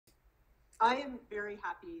I am very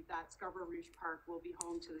happy that Scarborough Rouge Park will be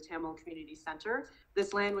home to the Tamil Community Centre.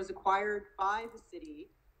 This land was acquired by the city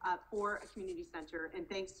for a community centre, and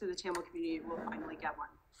thanks to the Tamil community, we'll finally get one.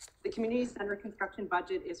 The community centre construction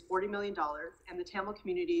budget is $40 million, and the Tamil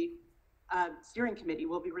Community Steering Committee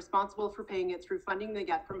will be responsible for paying it through funding they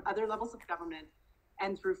get from other levels of government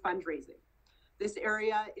and through fundraising. This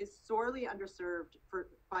area is sorely underserved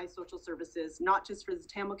by social services, not just for the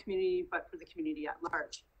Tamil community, but for the community at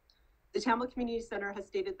large. The Tamil Community Centre has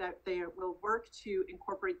stated that they will work to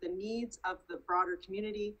incorporate the needs of the broader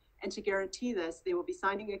community, and to guarantee this, they will be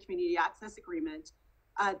signing a community access agreement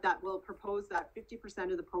that will propose that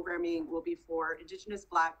 50% of the programming will be for Indigenous,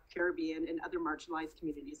 Black, Caribbean, and other marginalized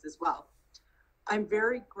communities as well. I'm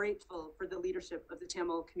very grateful for the leadership of the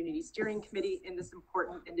Tamil Community Steering Committee in this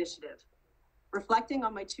important initiative. Reflecting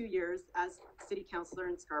on my 2 years as City Councillor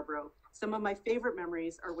in Scarborough, some of my favorite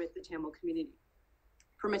memories are with the Tamil community.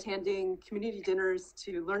 From attending community dinners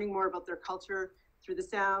to learning more about their culture through the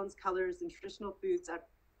sounds, colors, and traditional foods at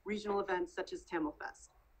regional events such as Tamil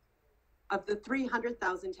Fest. Of the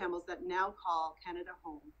 300,000 Tamils that now call Canada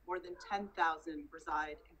home, more than 10,000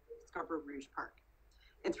 reside in Scarborough Rouge Park.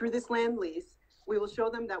 And through this land lease, we will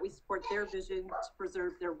show them that we support their vision to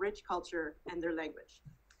preserve their rich culture and their language.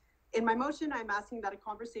 In my motion, I'm asking that a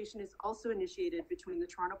conversation is also initiated between the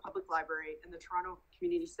Toronto Public Library and the Toronto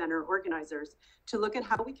Community Centre organizers to look at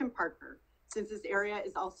how we can partner, since this area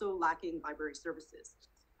is also lacking library services.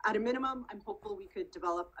 At a minimum, I'm hopeful we could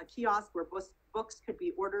develop a kiosk where books could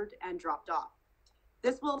be ordered and dropped off.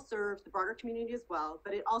 This will serve the broader community as well,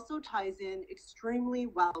 but it also ties in extremely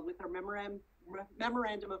well with our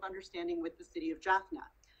memorandum of understanding with the City of Jaffna.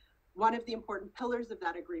 One of the important pillars of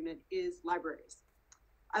that agreement is libraries.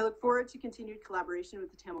 I look forward to continued collaboration with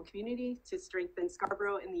the Tamil community to strengthen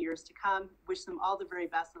Scarborough in the years to come. Wish them all the very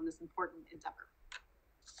best on this important endeavor.